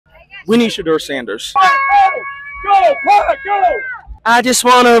We need Shedeur Sanders. Go, go! I just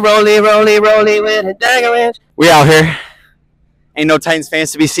want to roll with a dagger ranch. We out here. Ain't no Titans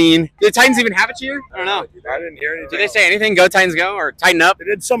fans to be seen. Do the Titans even have a cheer? I don't know. I didn't hear anything. Did they say anything? Go Titans go or tighten up? They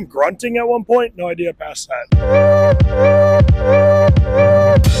did some grunting at one point. No idea past that.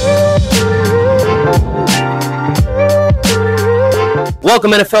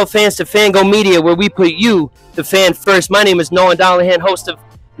 Welcome, NFL fans, to Fango Media, where we put you, the fan, first. My name is Noah Dollahan, host of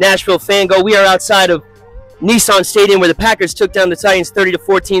Nashville Fango. We are outside of Nissan Stadium, where the Packers took down the Titans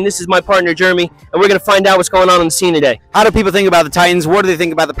 30-14. This is my partner, Jeremy, and we're going to find out what's going on the scene today. How do people think about the Titans? What do they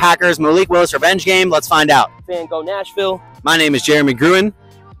think about the Packers? Malik Willis revenge game? Let's find out. Fango Nashville. My name is Jeremy Gruen,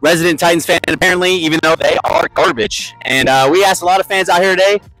 resident Titans fan, apparently, even though they are garbage. And we asked a lot of fans out here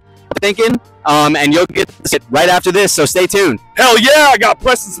today what they're thinking, and you'll get it right after this, so stay tuned. Hell yeah, I got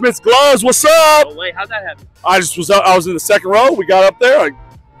Preston Smith's gloves. What's up? Oh, wait, how'd that happen? I was in the second row. We got up there.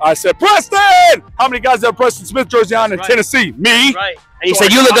 I said, Preston! How many guys have Preston Smith jersey on in Tennessee? Me. Right. And you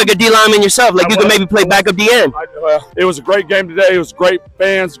said you look like a D lineman yourself, like you could maybe play backup DN. It was a great game today. It was great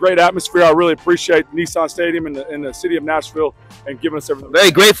fans, great atmosphere. I really appreciate Nissan Stadium and the city of Nashville and giving us everything.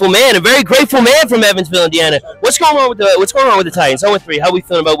 Very grateful man, a very grateful man from Evansville, Indiana. What's going on with the Titans? 0-3. How we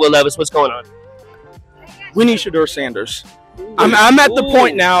feeling about Will Levis? What's going on? We need Shedeur Sanders. I'm at the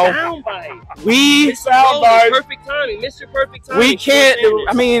point now. We perfect timing, Mr. Perfect timing. We can't.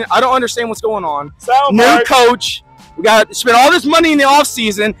 I mean, I don't understand what's going on. New coach. We got to spend all this money in the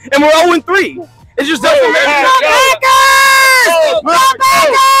offseason, and we're 0-3. It just doesn't make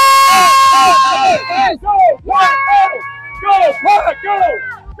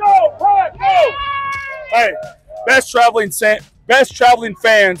Go! Hey, best traveling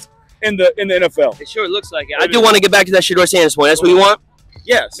fans in the NFL. It sure looks like it. I do want to get back to that Shedeur Sanders point. That's what you want?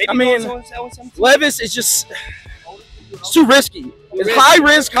 Yes. Maybe I mean, Levis is just it's too risky. It's high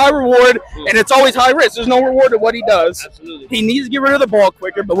risk, high reward, and it's always high risk. There's no reward to what he does. Absolutely. He needs to get rid of the ball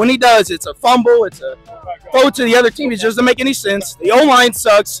quicker, but when he does, it's a fumble, it's a throw to the other team. It just doesn't make any sense. The O-line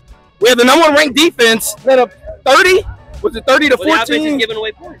sucks. We have the number one ranked defense that up 30. Was it 30 to 14? The offense is giving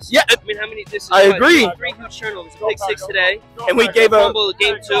away points. Yeah. I mean, how many? I agree. 3 huge turnovers. A pick 6 today. And we gave a fumble in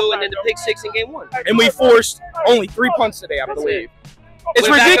game 2, and then the pick 6 in game 1. And we forced only 3 punts today, I believe. It's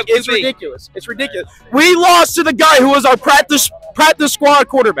ridiculous. It's ridiculous. We lost to the guy who was our practice squad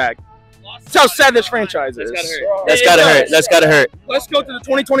quarterback. That's how sad this franchise is. That's gotta hurt. Let's go to the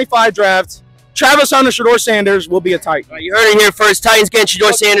 2025 draft. Travis Hunter, Shedeur Sanders will be a Titan. You heard it here first. Titans getting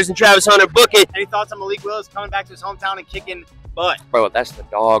Shedeur Sanders and Travis Hunter. Book it. Any thoughts on Malik Willis coming back to his hometown and kicking butt? Bro, that's the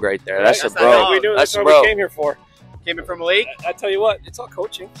dog right there. That's the That's bro. That's what we came here for. Came in from Malik? I tell you what, it's all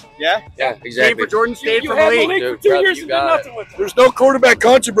coaching. Yeah? Yeah, Stayed exactly. for Jordan, stayed for had Malik. Malik Dude, for 2 brother, years you and did got nothing with him. There's no quarterback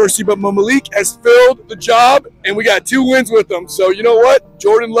controversy, but Malik has filled the job, and we got 2 wins with him. So you know what?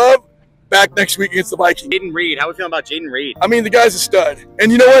 Jordan Love, back next week against the Vikings. Jaden Reed. How are we feeling about Jaden Reed? I mean, the guy's a stud.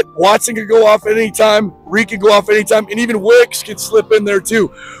 And you know what? Watson can go off at any time. Reed can go off at any time. And even Wicks can slip in there,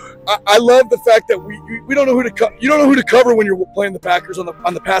 too. I love the fact that we don't know who to cover. You don't know who to cover when you're playing the Packers on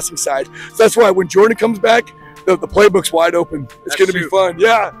the passing side. So that's why when Jordan comes back, the playbook's wide open. It's going to be fun.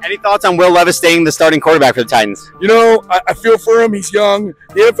 Yeah. Any thoughts on Will Levis staying the starting quarterback for the Titans? You know, I feel for him. He's young.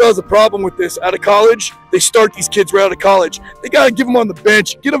 The NFL has a problem with this. Out of college, they start these kids right out of college. They got to give them on the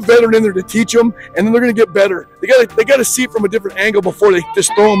bench, get a veteran in there to teach them, and then they're going to get better. They got to see it from a different angle before they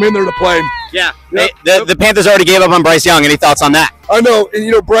just throw them in there to play. Yeah. Yep. The Panthers already gave up on Bryce Young. Any thoughts on that? I know, and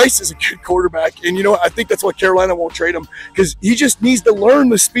you know, Bryce is a good quarterback, and you know, I think that's why Carolina won't trade him, because he just needs to learn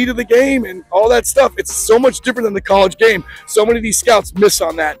the speed of the game and all that stuff. It's so much different than the college game. So many of these scouts miss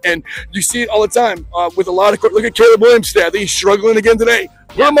on that, and you see it all the time with a lot of. Look at Caleb Williams today. I think he's struggling again today.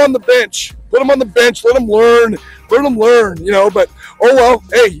 Put him on the bench. Put him on the bench. Let him learn. Let him learn. You know, but oh well.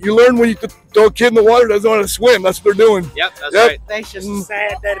 Hey, you learn when you throw a kid in the water that doesn't know how to swim. That's what they're doing. Yep, that's right. Thanks. Just a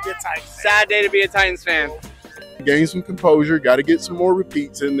sad day to be a Titans fan. Sad day to be a Titans fan. Gain some composure, got to get some more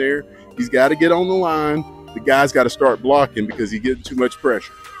repeats in there. He's got to get on the line. The guy's got to start blocking because he's getting too much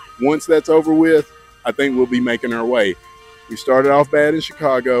pressure. Once that's over with, I think we'll be making our way. We started off bad in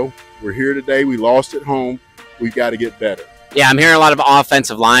Chicago. We're here today. We lost at home. We've got to get better. Yeah, I'm hearing a lot of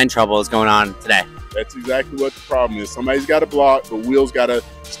offensive line trouble is going on today. That's exactly what the problem is. Somebody's got to block, but Will's got to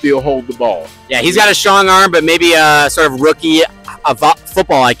still hold the ball. Yeah, he's got a strong arm, but maybe a sort of rookie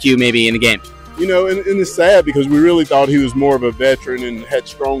football IQ maybe in the game. You know, and it's sad because we really thought he was more of a veteran and had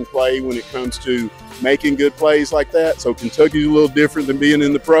strong play when it comes to making good plays like that. So Kentucky's a little different than being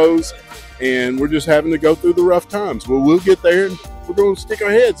in the pros, and we're just having to go through the rough times. Well, we'll get there, and we're going to stick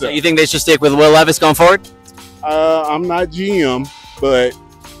our heads up. So you think they should stick with Will Levis going forward? I'm not GM, but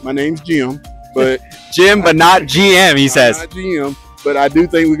my name's Jim. But Jim, but not GM, he says. I'm not GM, But I do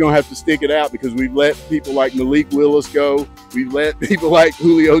think we're going to have to stick it out because we've let people like Malik Willis go. We've let people like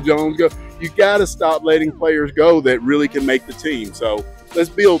Julio Jones go. You got to stop letting players go that really can make the team. So let's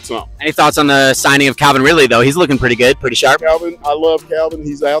build something. Any thoughts on the signing of Calvin Ridley, though? He's looking pretty good, pretty sharp. Calvin, I love Calvin.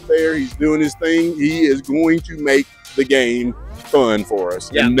 He's out there. He's doing his thing. He is going to make the game fun for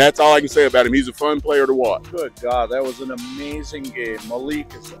us. Yeah. And that's all I can say about him. He's a fun player to watch. Good God, that was an amazing game.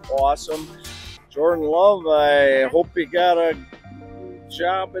 Malik is awesome. Jordan Love, I hope he got a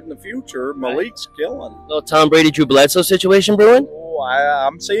job in the future. Malik's killing. Little Tom Brady, Drew Bledsoe situation brewing? Oh,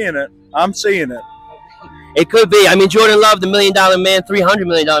 I'm seeing it. I'm seeing it. It could be. I mean, Jordan Love, the $1 million man, $300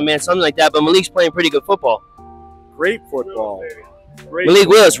 million man, something like that. But Malik's playing pretty good football. Great football. Great Malik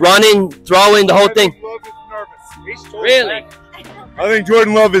Willis, running, throwing, the whole thing. Really? I think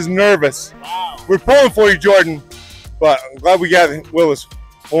Jordan Love is nervous. Wow. We're pulling for you, Jordan, but I'm glad we got Willis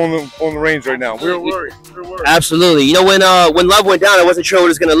on the reins right now. We're worried. Absolutely. You know, when Love went down, I wasn't sure what it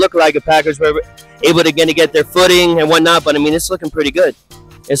was going to look like if Packers were able to get their footing and whatnot. But I mean, it's looking pretty good.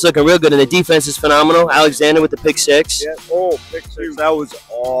 It's looking real good, and the defense is phenomenal. Alexander with the pick six. Yeah. Oh, pick six. That was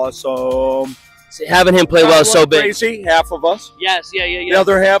awesome. See, having him play well is so big. Crazy, half of us. Yes, yeah. The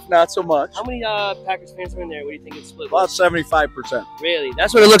other half, not so much. How many Packers fans are in there? What do you think it's split? About 75%. Really?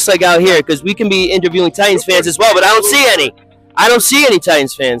 That's what it looks like out here, because we can be interviewing Titans fans as well, but I don't see any. I don't see any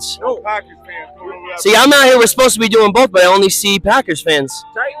Titans fans. No Packers fans. See, I'm out here. We're supposed to be doing both, but I only see Packers fans.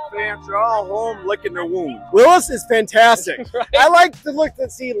 Titan fans are all home licking their wounds. Willis is fantastic. Right. I like to look to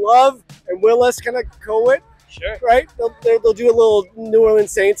see Love and Willis kind of co-it. Sure. Right? They'll do a little New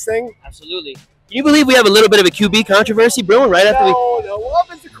Orleans Saints thing. Absolutely. Can you believe we have a little bit of a QB controversy brewing right after we... No, Love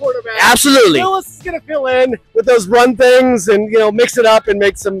is the quarterback. Absolutely. Willis is going to fill in with those run things and, mix it up and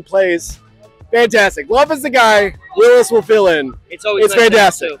make some plays. Fantastic. Love is the guy. Willis will fill in. It's always It's nice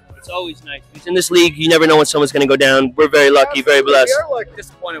fantastic. too. It's always nice. In this league, you never know when someone's going to go down. We're very lucky, very blessed.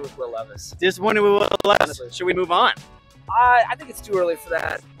 Disappointed with Will Levis. Disappointed with Will Levis. Should we move on? I think it's too early for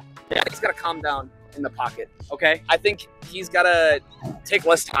that. Yeah, he's got to calm down in the pocket. Okay. I think he's got to take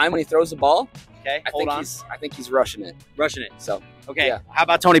less time when he throws the ball. Okay. I think he's rushing it. Rushing it. So Okay. Yeah. How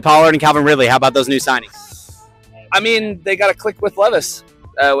about Tony Pollard and Calvin Ridley? How about those new signings? I mean, they got to click with Levis.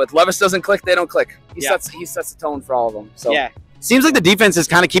 With Levis doesn't click, they don't click. He Yeah. sets the tone for all of them. So Yeah. Seems like the defense is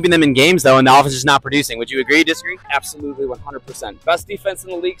kind of keeping them in games, though, and the offense is not producing. Would you agree, disagree? absolutely 100%. Best defense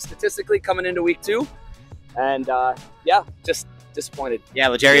in the league statistically coming into week 2. And just disappointed. Yeah,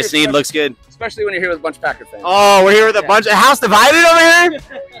 L'Jarius Sneed looks good. Especially when you're here with a bunch of Packer fans. Oh, we're here with a bunch of house divided over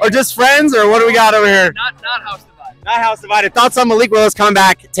here? Or just friends, or what do we got over here? Not house divided. Not house divided. Thoughts on Malik Willis coming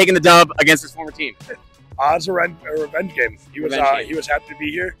back, taking the dub against his former team? It's a revenge game. He was Revenge game. he was happy to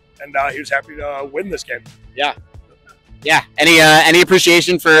be here, and he was happy to win this game. Yeah. Any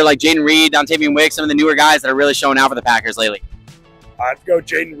appreciation for like Jaden Reed, Dontavian Wicks, some of the newer guys that are really showing out for the Packers lately? I'd go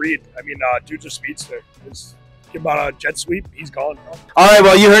Jaden Reed. I mean, dude's a speedster. Give him a jet sweep, he's gone. All right,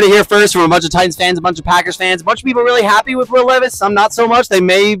 well, you heard it here first from a bunch of Titans fans, a bunch of Packers fans, a bunch of people really happy with Will Levis, some not so much. They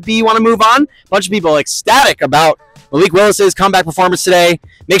maybe want to move on. A bunch of people ecstatic about Malik Willis's comeback performance today.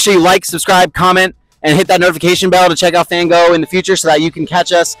 Make sure you like, subscribe, comment, and hit that notification bell to check out FanGo in the future so that you can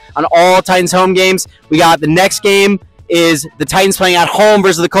catch us on all Titans home games. We got the next game is the Titans playing at home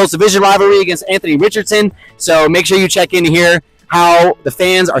versus the Colts division rivalry against Anthony Richardson. So make sure you check in here how the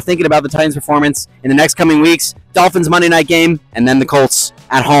fans are thinking about the Titans' performance in the next coming weeks. Dolphins Monday night game, and then the Colts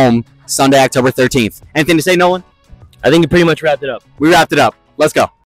at home Sunday, October 13th. Anything to say, Nolan? I think you pretty much wrapped it up. We wrapped it up. Let's go.